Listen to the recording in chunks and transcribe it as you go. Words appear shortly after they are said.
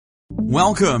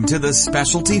Welcome to the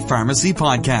Specialty Pharmacy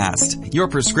Podcast, your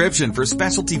prescription for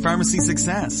specialty pharmacy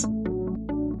success.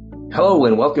 Hello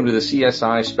and welcome to the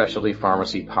CSI Specialty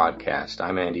Pharmacy Podcast.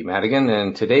 I'm Andy Madigan,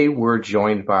 and today we're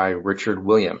joined by Richard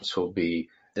Williams, who will be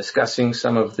discussing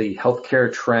some of the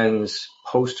healthcare trends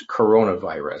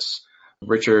post-coronavirus.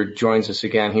 Richard joins us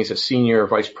again. He's a Senior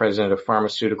Vice President of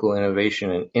Pharmaceutical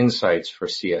Innovation and Insights for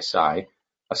CSI,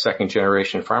 a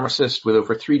second-generation pharmacist with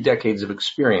over 3 decades of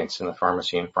experience in the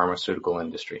pharmacy and pharmaceutical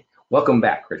industry. Welcome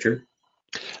back, Richard.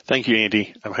 Thank you,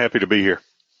 Andy. I'm happy to be here.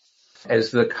 As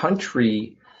the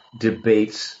country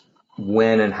debates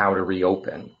when and how to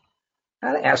reopen, I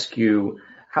want to ask you,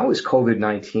 how is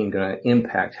COVID-19 going to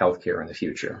impact healthcare in the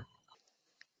future?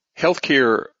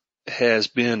 Healthcare has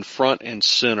been front and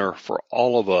center for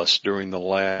all of us during the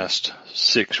last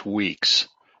 6 weeks.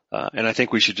 And I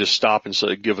think we should just stop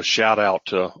and give a shout out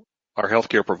to our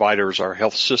healthcare providers, our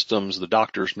health systems, the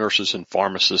doctors, nurses, and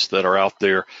pharmacists that are out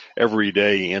there every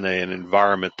day in an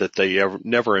environment that they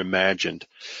never imagined.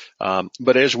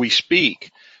 But as we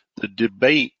speak, the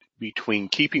debate between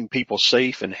keeping people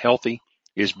safe and healthy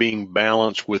is being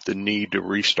balanced with the need to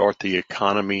restart the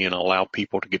economy and allow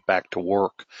people to get back to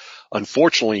work.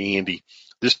 Unfortunately, Andy,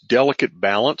 this delicate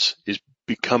balance is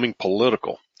becoming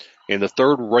political. And the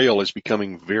third rail is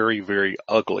becoming very, very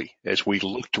ugly as we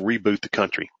look to reboot the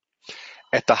country.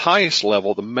 At the highest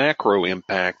level, the macro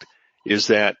impact is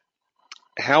that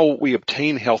how we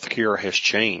obtain health care has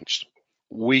changed.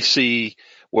 We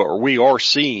are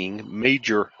seeing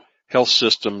major health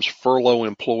systems furlough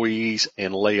employees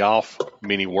and lay off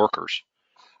many workers.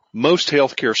 Most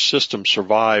healthcare systems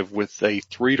survive with a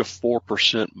 3 to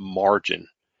 4% margin.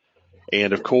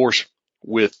 And of course,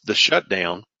 with the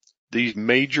shutdown, these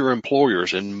major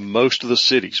employers in most of the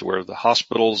cities where the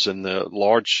hospitals and the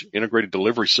large integrated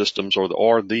delivery systems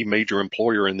are the major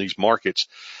employer in these markets,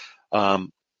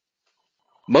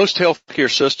 most healthcare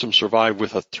systems survive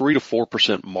with a 3 to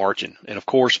 4% margin. And of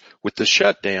course, with the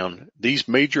shutdown, these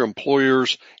major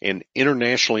employers and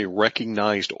internationally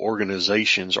recognized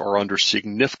organizations are under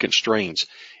significant strains,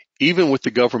 even with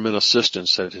the government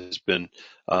assistance that has been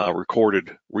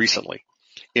recorded recently.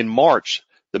 In March,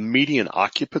 the median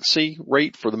occupancy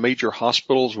rate for the major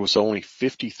hospitals was only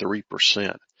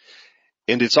 53%.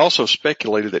 And it's also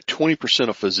speculated that 20%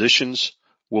 of physicians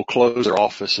will close their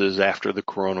offices after the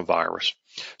coronavirus.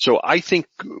 So I think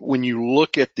when you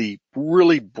look at the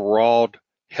really broad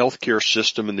healthcare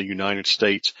system in the United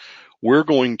States, we're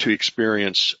going to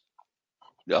experience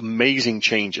amazing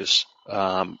changes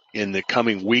in the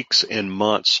coming weeks and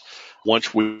months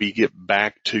once we get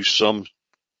back to some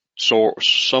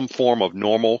form of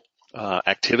normal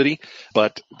activity,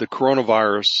 but the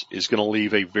coronavirus is going to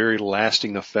leave a very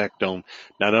lasting effect on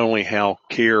not only how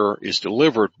care is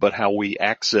delivered, but how we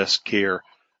access care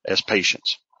as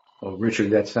patients. Well,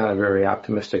 Richard, that's not a very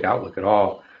optimistic outlook at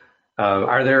all.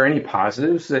 Are there any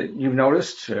positives that you've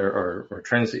noticed or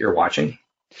trends that you're watching?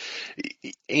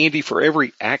 Andy, for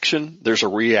every action, there's a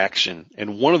reaction,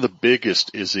 and one of the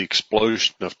biggest is the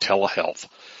explosion of telehealth.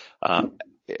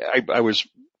 I was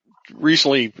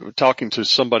recently talking to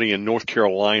somebody in North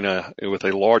Carolina with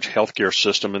a large healthcare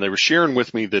system, and they were sharing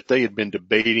with me that they had been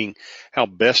debating how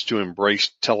best to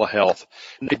embrace telehealth.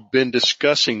 And they'd been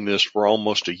discussing this for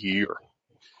almost a year.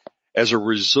 As a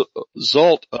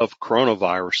result of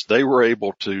coronavirus, they were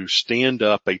able to stand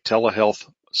up a telehealth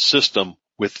system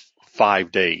with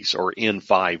 5 days or in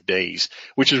 5 days,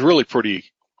 which is really pretty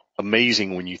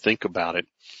amazing when you think about it.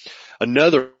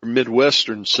 Another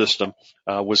Midwestern system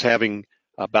was having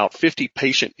about 50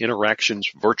 patient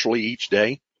interactions virtually each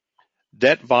day.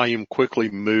 That volume quickly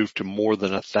moved to more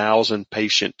than 1,000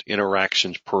 patient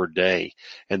interactions per day,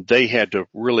 and they had to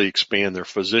really expand their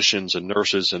physicians and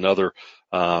nurses and other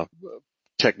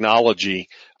technology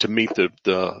to meet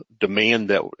the demand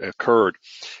that occurred.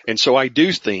 And so I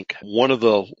do think one of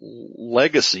the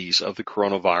legacies of the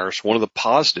coronavirus, one of the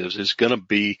positives, is going to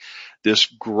be this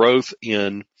growth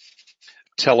in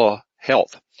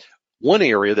telehealth. One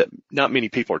area that not many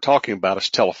people are talking about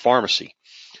is telepharmacy.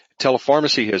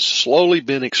 Telepharmacy has slowly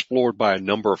been explored by a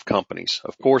number of companies.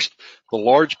 Of course, the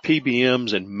large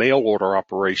PBMs and mail order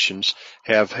operations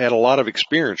have had a lot of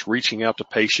experience reaching out to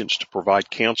patients to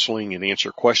provide counseling and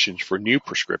answer questions for new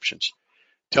prescriptions.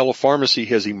 Telepharmacy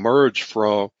has emerged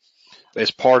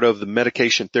as part of the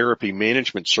medication therapy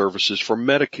management services for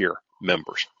Medicare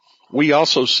members. We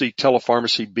also see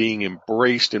telepharmacy being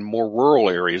embraced in more rural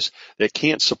areas that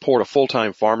can't support a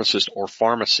full-time pharmacist or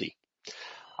pharmacy.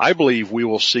 I believe we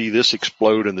will see this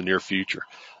explode in the near future.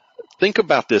 Think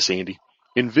about this, Andy.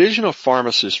 Envision a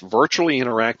pharmacist virtually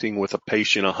interacting with a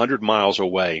patient 100 miles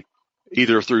away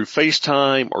either through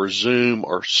FaceTime or Zoom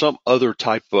or some other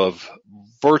type of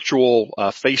virtual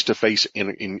face-to-face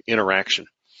interaction.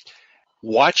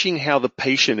 Watching how the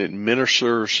patient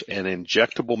administers an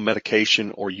injectable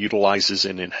medication or utilizes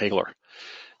an inhaler.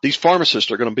 These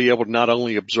pharmacists are going to be able to not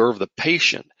only observe the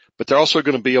patient, but they're also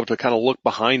going to be able to kind of look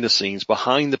behind the scenes,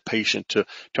 behind the patient to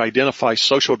identify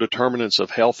social determinants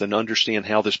of health and understand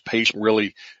how this patient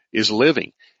really is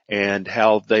living and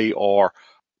how they are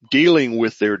dealing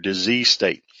with their disease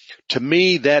state. To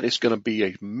me, that is going to be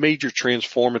a major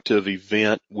transformative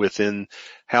event within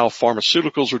how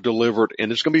pharmaceuticals are delivered,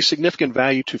 and there's going to be significant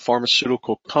value to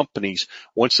pharmaceutical companies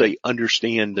once they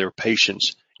understand their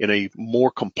patients in a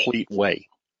more complete way.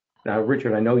 Now,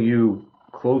 Richard, I know you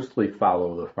closely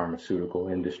follow the pharmaceutical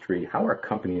industry. How are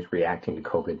companies reacting to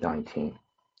COVID-19?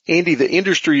 Andy, the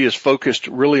industry is focused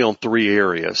really on three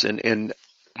areas, and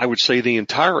I would say the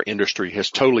entire industry has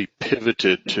totally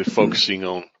pivoted to focusing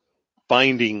on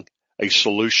finding a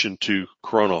solution to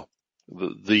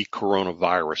the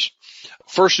coronavirus.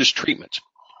 First is treatment.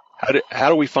 How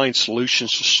do we find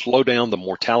solutions to slow down the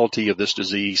mortality of this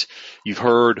disease? You've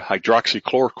heard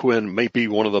hydroxychloroquine may be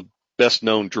one of the best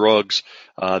known drugs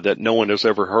that no one has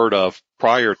ever heard of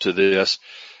prior to this.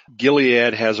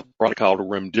 Gilead has a product called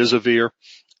remdesivir,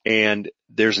 and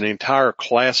there's an entire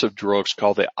class of drugs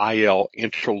called the IL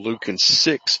interleukin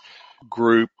 6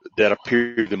 group that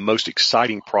appear to be the most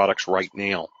exciting products right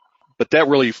now. But that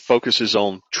really focuses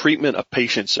on treatment of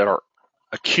patients that are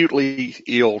acutely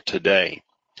ill today.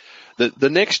 The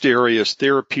next area is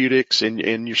therapeutics,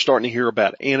 and you're starting to hear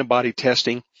about antibody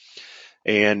testing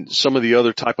and some of the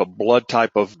other type of blood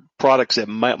type of products that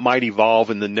might evolve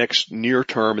in the next near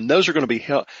term. And those are going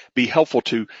to be helpful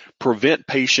to prevent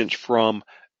patients from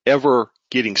ever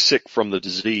getting sick from the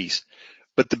disease.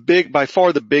 But by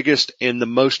far the biggest and the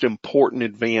most important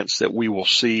advance that we will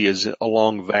see is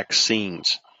along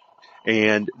vaccines.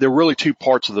 And there are really two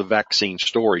parts of the vaccine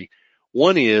story.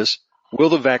 One is, will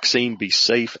the vaccine be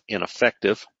safe and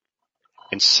effective?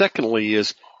 And secondly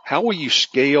is, how will you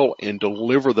scale and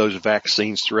deliver those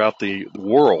vaccines throughout the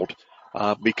world?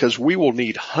 Because we will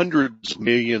need hundreds of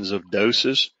millions of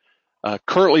doses.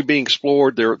 Currently being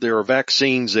explored, there are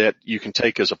vaccines that you can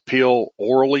take as a pill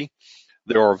orally.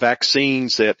 There are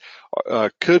vaccines that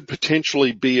could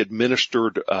potentially be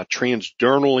administered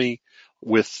transdermally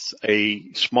with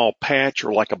a small patch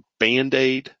or like a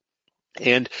Band-Aid.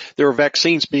 And there are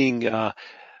vaccines being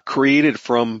created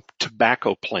from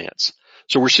tobacco plants.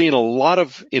 So we're seeing a lot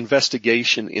of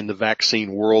investigation in the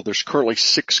vaccine world. There's currently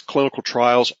 6 clinical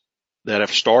trials that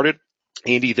have started.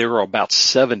 Andy, there are about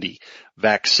 70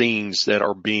 vaccines that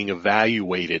are being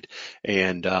evaluated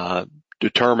and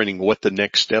determining what the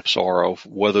next steps are of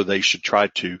whether they should try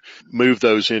to move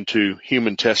those into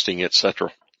human testing, et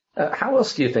cetera. How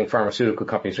else do you think pharmaceutical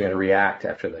companies are going to react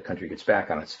after the country gets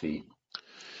back on its feet?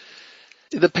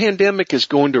 The pandemic is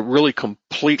going to really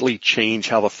completely change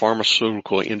how the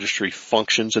pharmaceutical industry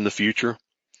functions in the future.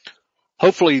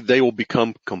 Hopefully, they will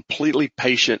become completely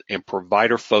patient and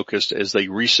provider focused as they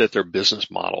reset their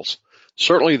business models.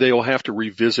 Certainly, they will have to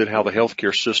revisit how the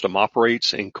healthcare system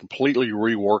operates and completely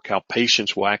rework how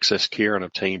patients will access care and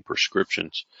obtain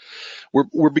prescriptions.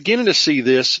 We're beginning to see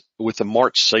this with the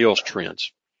March sales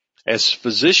trends. As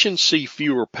physicians see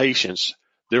fewer patients,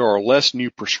 there are less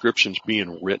new prescriptions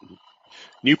being written.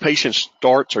 New patient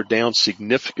starts are down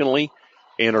significantly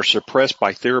and are suppressed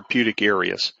by therapeutic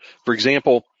areas. For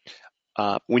example,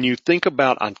 when you think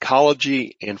about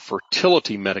oncology and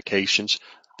fertility medications,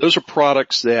 those are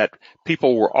products that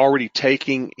people were already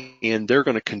taking, and they're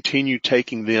going to continue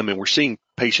taking them, and we're seeing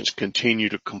patients continue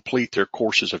to complete their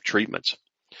courses of treatments.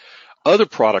 Other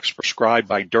products prescribed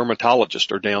by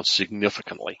dermatologists are down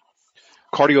significantly.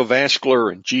 Cardiovascular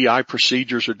and GI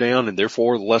procedures are down, and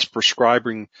therefore less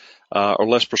prescribing or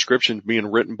less prescriptions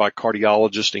being written by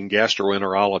cardiologists and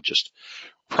gastroenterologists.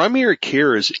 Primary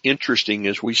care is interesting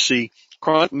as we see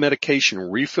chronic medication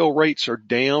refill rates are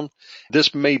down.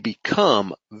 This may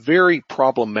become very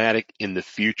problematic in the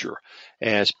future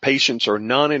as patients are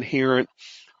non-adherent,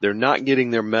 they're not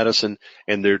getting their medicine,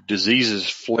 and their diseases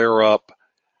flare up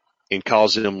and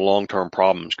cause them long-term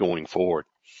problems going forward.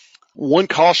 One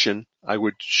caution I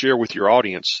would share with your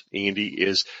audience, Andy,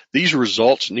 is these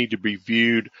results need to be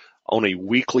viewed on a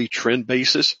weekly trend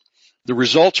basis. The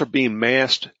results are being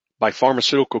masked by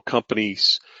pharmaceutical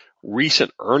companies'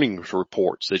 recent earnings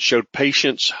reports that showed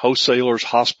patients, wholesalers,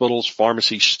 hospitals,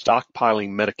 pharmacies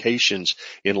stockpiling medications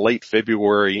in late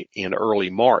February and early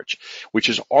March, which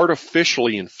is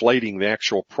artificially inflating the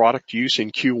actual product use in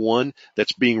Q1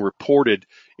 that's being reported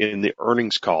in the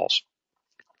earnings calls.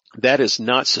 That is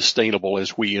not sustainable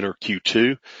as we enter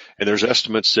Q2, and there's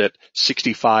estimates that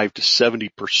 65 to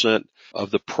 70% of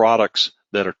the products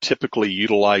that are typically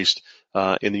utilized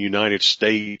in the United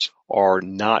States are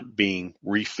not being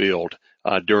refilled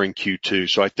during Q2.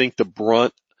 So I think the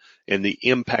brunt and the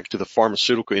impact to the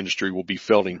pharmaceutical industry will be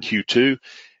felt in Q2,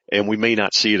 and we may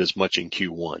not see it as much in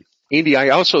Q1. Andy, I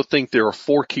also think there are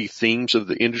 4 key themes of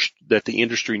the industry that the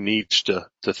industry needs to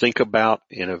think about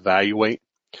and evaluate.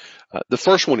 The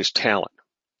first one is talent.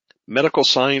 Medical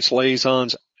science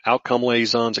liaisons, outcome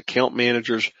liaisons, account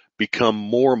managers become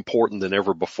more important than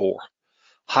ever before.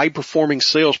 High-performing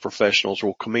sales professionals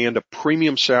will command a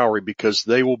premium salary because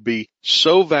they will be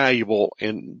so valuable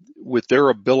and with their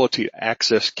ability to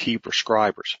access key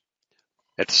prescribers.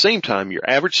 At the same time, your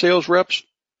average sales reps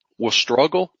will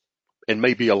struggle and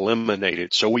may be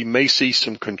eliminated. So we may see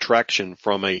some contraction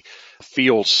from a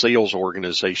field sales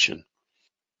organization.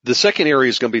 The second area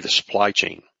is going to be the supply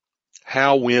chain.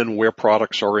 How, when, where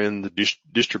products are in the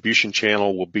distribution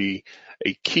channel will be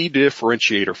a key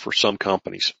differentiator for some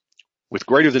companies. With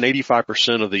greater than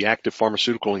 85% of the active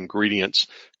pharmaceutical ingredients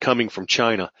coming from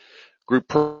China, group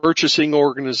purchasing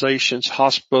organizations,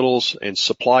 hospitals, and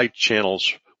supply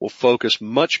channels will focus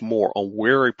much more on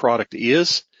where a product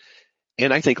is,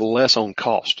 and I think less on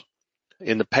cost.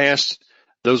 In the past,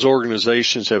 those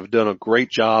organizations have done a great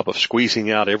job of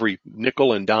squeezing out every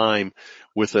nickel and dime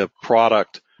with a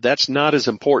product. That's not as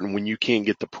important when you can't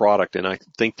get the product, and I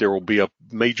think there will be a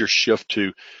major shift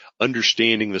to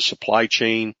understanding the supply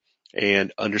chain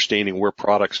and understanding where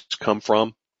products come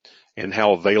from and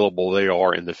how available they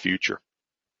are in the future.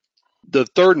 The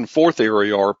third and fourth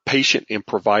area are patient and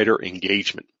provider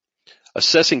engagement.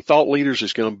 Assessing thought leaders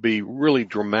is going to be really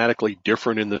dramatically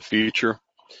different in the future.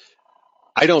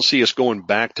 I don't see us going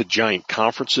back to giant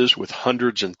conferences with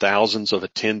hundreds and thousands of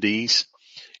attendees.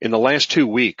 In the last 2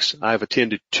 weeks, I've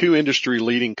attended 2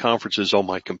 industry-leading conferences on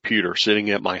my computer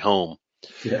sitting at my home.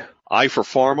 Yeah.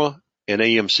 I4Pharma and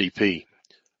AMCP.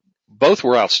 Both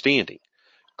were outstanding.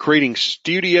 Creating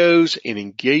studios and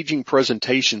engaging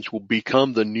presentations will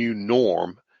become the new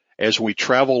norm as we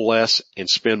travel less and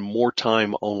spend more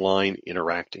time online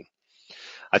interacting.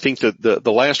 I think that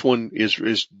the last one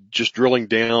is just drilling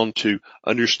down to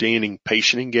understanding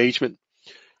patient engagement.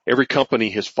 Every company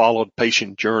has followed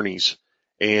patient journeys,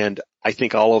 and I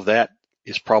think all of that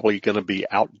is probably going to be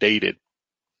outdated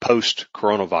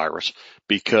post-coronavirus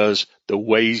because the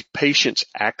way patients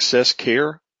access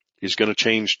care is going to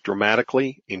change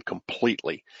dramatically and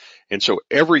completely. And so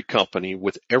every company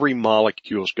with every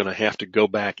molecule is going to have to go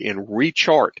back and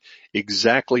rechart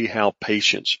exactly how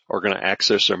patients are going to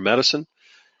access their medicine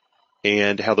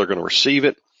and how they're going to receive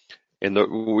it. And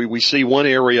we see one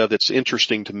area that's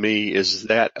interesting to me is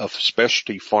that of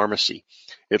specialty pharmacy.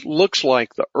 It looks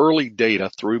like the early data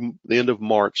through the end of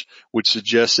March would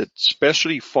suggest that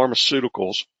specialty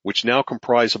pharmaceuticals, which now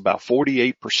comprise about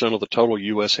 48% of the total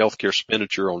U.S. healthcare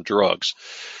expenditure on drugs,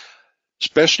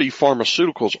 specialty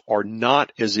pharmaceuticals are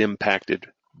not as impacted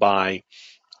by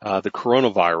the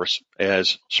coronavirus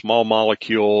as small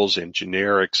molecules and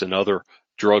generics and other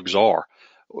drugs are.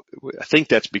 I think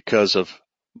that's because of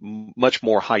much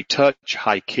more high touch,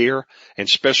 high care, and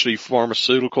specialty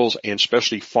pharmaceuticals and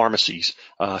specialty pharmacies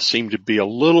seem to be a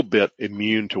little bit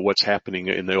immune to what's happening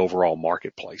in the overall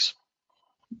marketplace.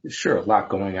 Sure, a lot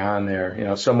going on there. You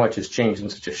know, so much has changed in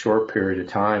such a short period of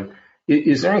time.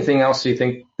 Is there anything else you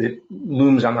think that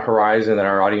looms on the horizon that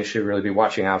our audience should really be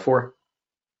watching out for?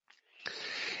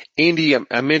 Andy,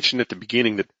 I mentioned at the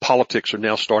beginning that politics are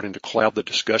now starting to cloud the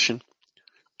discussion.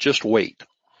 Just wait.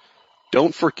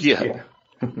 Don't forget. Yeah.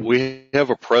 We have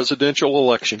a presidential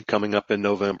election coming up in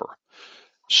November.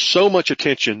 So much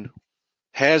attention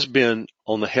has been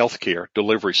on the healthcare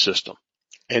delivery system,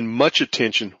 and much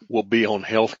attention will be on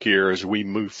healthcare as we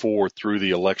move forward through the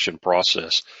election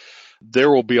process. There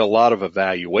will be a lot of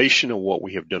evaluation of what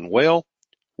we have done well,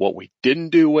 what we didn't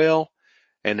do well,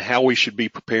 and how we should be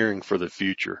preparing for the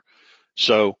future.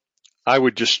 So I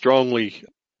would just strongly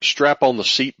strap on the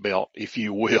seatbelt, if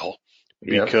you will,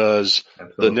 because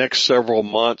the next several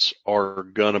months are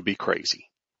going to be crazy.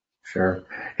 Sure.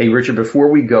 Hey, Richard, before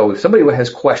we go, if somebody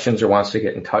has questions or wants to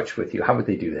get in touch with you, how would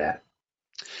they do that?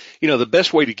 You know, the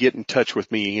best way to get in touch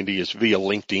with me, Andy, is via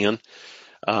LinkedIn,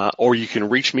 or you can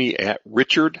reach me at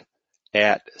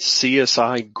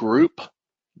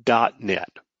richard@csigroup.net.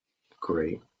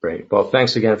 Great. Well,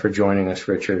 thanks again for joining us,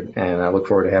 Richard, and I look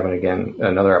forward to having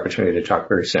another opportunity to talk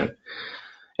very soon.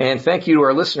 And thank you to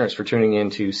our listeners for tuning in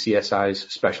to CSI's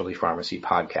Specialty Pharmacy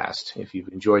Podcast. If you've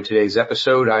enjoyed today's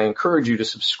episode, I encourage you to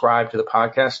subscribe to the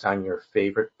podcast on your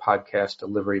favorite podcast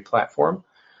delivery platform.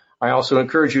 I also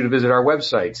encourage you to visit our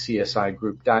website,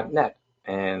 csigroup.net,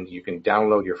 and you can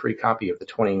download your free copy of the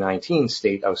 2019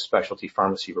 State of Specialty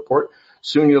Pharmacy Report.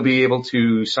 Soon you'll be able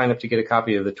to sign up to get a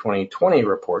copy of the 2020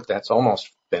 report. That's almost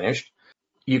finished.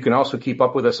 You can also keep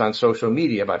up with us on social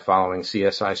media by following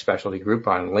CSI Specialty Group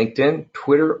on LinkedIn,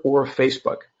 Twitter, or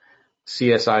Facebook.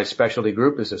 CSI Specialty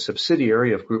Group is a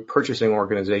subsidiary of group purchasing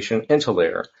organization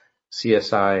Entalair.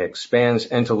 CSI expands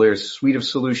Entalair's suite of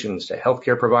solutions to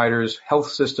healthcare providers,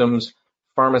 health systems,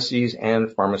 pharmacies,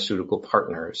 and pharmaceutical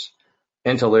partners.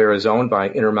 Entalair is owned by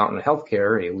Intermountain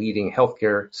Healthcare, a leading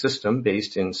healthcare system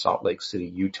based in Salt Lake City,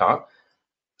 Utah.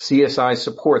 CSI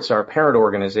supports our parent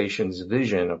organization's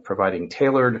vision of providing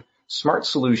tailored, smart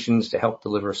solutions to help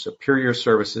deliver superior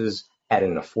services at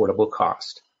an affordable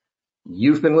cost.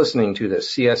 You've been listening to the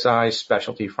CSI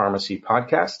Specialty Pharmacy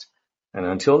Podcast, and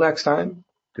until next time,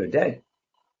 good day.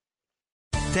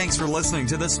 Thanks for listening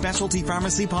to the Specialty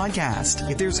Pharmacy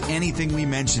Podcast. If there's anything we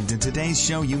mentioned in today's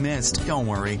show you missed, don't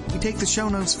worry. We take the show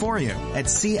notes for you at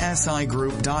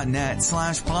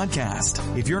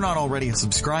csigroup.net/podcast. If you're not already a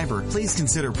subscriber, please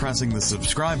consider pressing the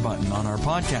subscribe button on our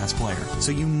podcast player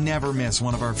so you never miss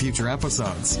one of our future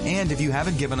episodes. And if you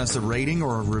haven't given us a rating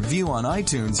or a review on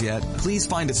iTunes yet, please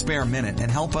find a spare minute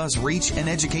and help us reach and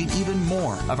educate even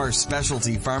more of our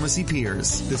specialty pharmacy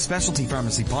peers. The Specialty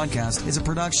Pharmacy Podcast is a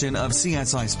production of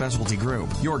CSI Specialty Group,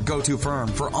 your go-to firm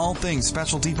for all things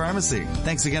specialty pharmacy.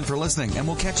 Thanks again for listening, and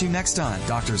we'll catch you next time.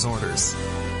 Doctor's orders.